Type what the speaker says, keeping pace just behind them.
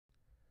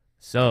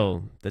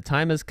So, the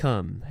time has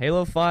come.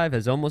 Halo 5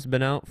 has almost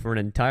been out for an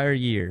entire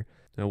year.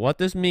 Now, what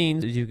this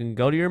means is you can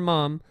go to your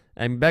mom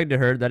and beg to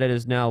her that it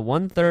is now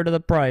 1/3 of the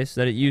price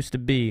that it used to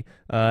be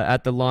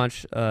at the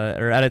launch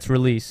or at its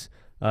release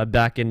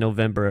back in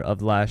November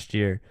of last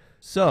year.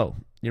 So,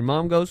 your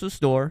mom goes to the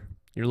store,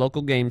 your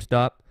local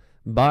GameStop,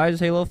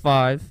 buys Halo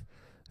 5,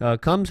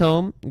 comes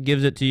home,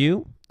 gives it to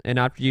you, and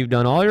after you've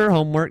done all your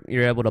homework,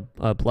 you're able to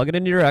plug it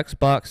into your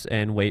Xbox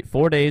and wait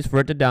 4 days for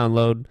it to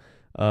download.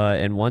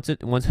 And once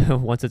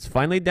it's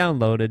finally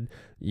downloaded,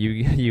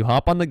 you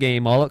hop on the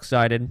game all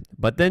excited,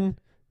 but then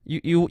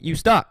you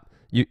stop.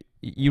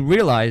 You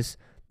realize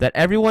that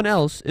everyone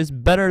else is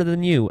better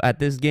than you at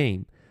this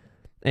game.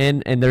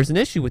 And there's an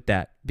issue with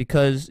that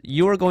because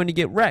you are going to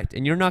get wrecked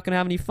and you're not going to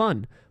have any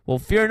fun. Well,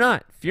 fear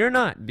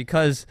not,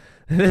 because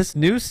this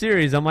new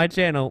series on my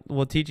channel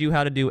will teach you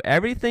how to do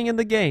everything in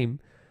the game,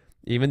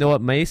 even though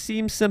it may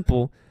seem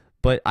simple,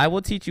 but I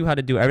will teach you how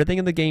to do everything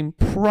in the game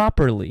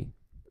properly.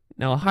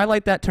 Now,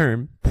 highlight that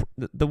term,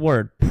 the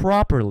word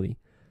properly.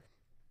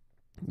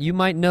 You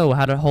might know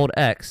how to hold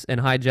X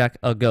and hijack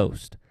a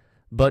ghost,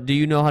 but do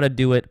you know how to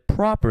do it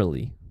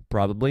properly?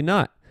 Probably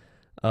not.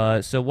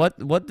 So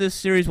what this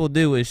series will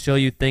do is show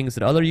you things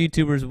that other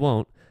YouTubers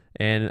won't,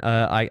 and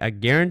I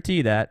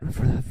guarantee that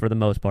for the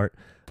most part.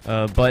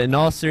 But in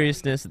all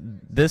seriousness,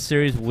 this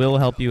series will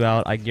help you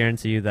out. I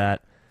guarantee you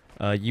that.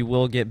 You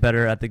will get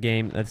better at the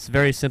game. It's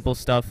very simple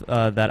stuff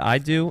that I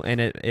do,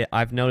 and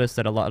I've noticed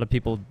that a lot of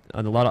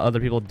other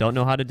people don't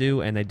know how to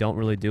do, and they don't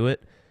really do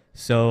it.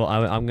 So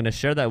I'm going to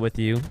share that with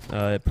you,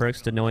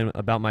 perks to knowing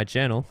about my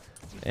channel,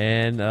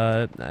 and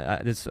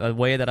it's a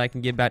way that I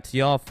can give back to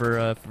y'all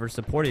for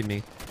supporting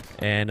me.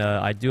 And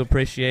I do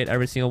appreciate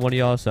every single one of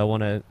y'all, so I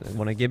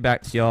want to give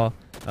back to y'all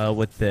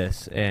with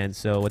this. And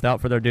so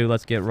without further ado,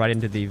 let's get right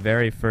into the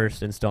very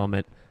first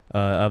installment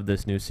of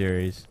this new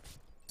series.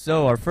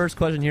 So our first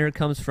question here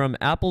comes from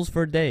Apples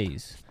for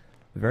Days.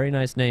 Very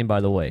nice name, by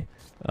the way.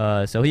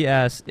 So he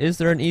asks, is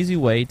there an easy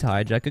way to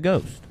hijack a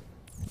ghost?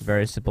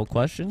 Very simple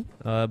question,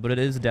 but it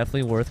is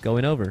definitely worth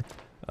going over.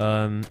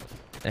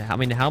 I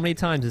mean, how many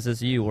times is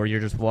this you where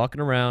you're just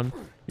walking around,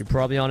 you're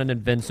probably on an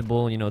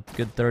invincible,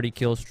 good 30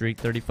 kill streak,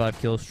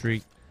 35 kill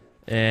streak,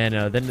 and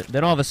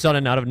then all of a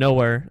sudden, out of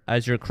nowhere,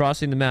 as you're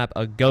crossing the map,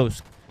 a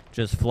ghost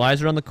just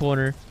flies around the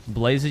corner,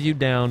 blazes you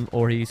down,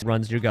 or he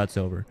runs your guts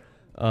over.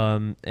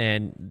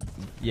 And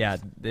yeah,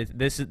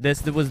 this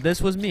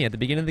was me at the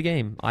beginning of the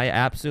game. I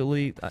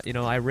absolutely,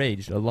 I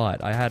raged a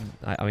lot. I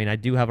mean, I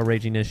do have a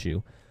raging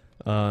issue.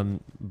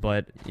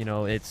 But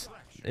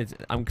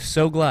I'm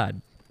so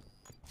glad.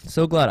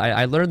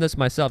 I learned this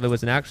myself. It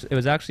was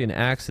actually an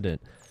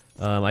accident.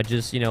 I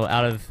just,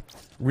 out of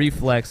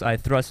reflex, I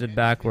thrusted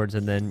backwards,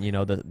 and then,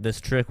 this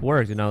trick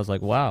worked, and I was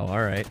like, wow,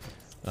 all right.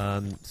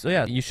 So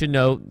yeah, you should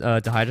know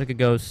to hijack a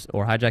ghost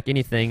or hijack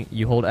anything,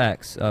 you hold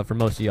X for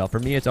most of y'all. For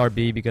me, it's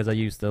RB because I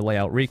use the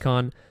layout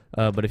recon,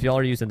 but if y'all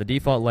are using the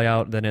default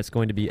layout, then it's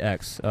going to be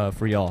X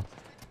for y'all.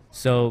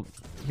 So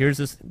here's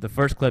the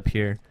first clip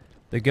here.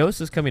 The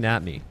ghost is coming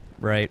at me,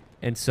 right?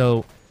 And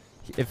so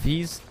if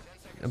he's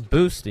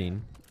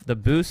boosting, the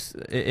boost,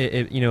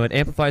 it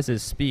amplifies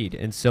his speed,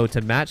 and so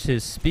to match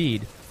his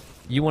speed,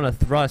 you want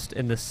to thrust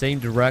in the same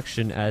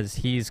direction as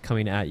he's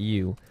coming at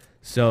you.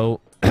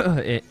 So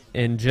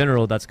in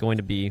general, that's going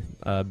to be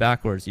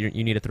backwards. You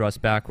need to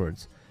thrust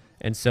backwards.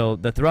 And so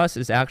the thrust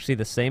is actually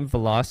the same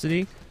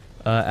velocity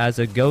as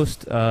a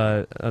ghost,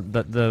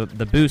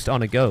 the boost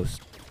on a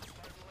ghost.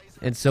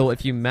 And so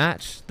if you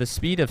match the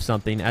speed of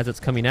something as it's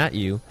coming at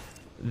you,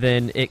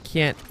 then it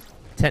can't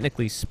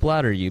technically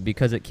splatter you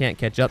because it can't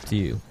catch up to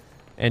you.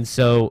 And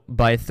so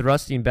by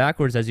thrusting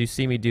backwards, as you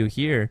see me do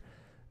here,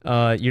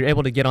 you're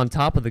able to get on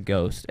top of the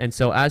ghost. And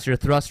so as your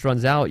thrust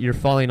runs out, you're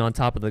falling on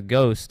top of the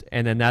ghost,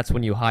 and then that's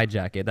when you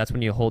hijack it. That's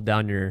when you hold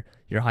down your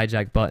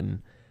hijack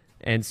button.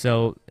 And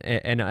so,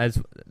 and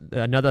as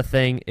another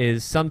thing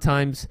is,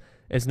 sometimes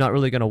it's not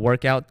really going to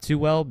work out too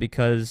well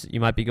because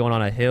you might be going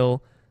on a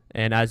hill,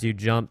 and as you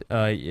jump,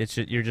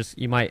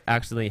 you might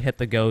accidentally hit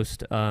the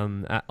ghost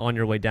on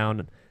your way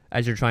down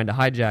as you're trying to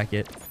hijack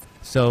it.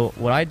 So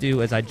what I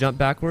do is I jump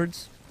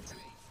backwards,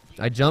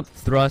 I jump,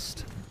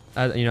 thrust.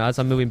 As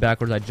I'm moving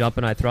backwards, I jump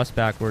and I thrust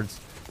backwards,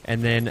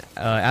 and then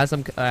as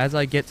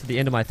I get to the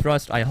end of my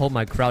thrust, I hold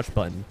my crouch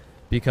button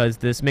because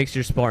this makes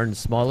your Spartan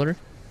smaller,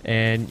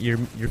 and your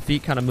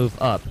feet kind of move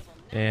up,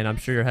 and I'm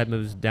sure your head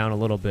moves down a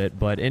little bit,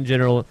 but in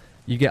general,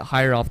 you get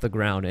higher off the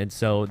ground, and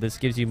so this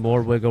gives you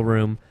more wiggle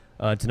room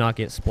to not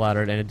get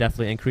splattered, and it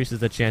definitely increases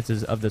the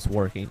chances of this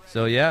working.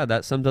 So yeah,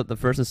 that sums up the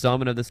first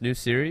installment of this new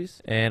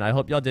series, and I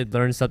hope y'all did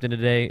learn something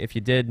today. If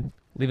you did,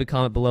 leave a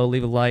comment below,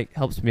 leave a like,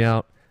 helps me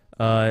out.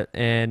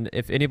 And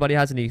if anybody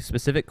has any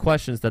specific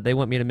questions that they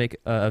want me to make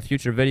a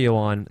future video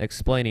on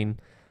explaining,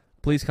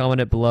 please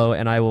comment it below,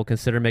 and I will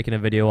consider making a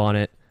video on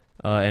it,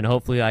 and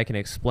hopefully I can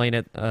explain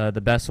it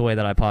the best way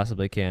that I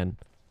possibly can.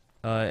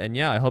 And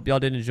yeah, I hope y'all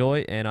did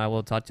enjoy, and I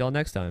will talk to y'all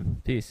next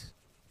time. Peace.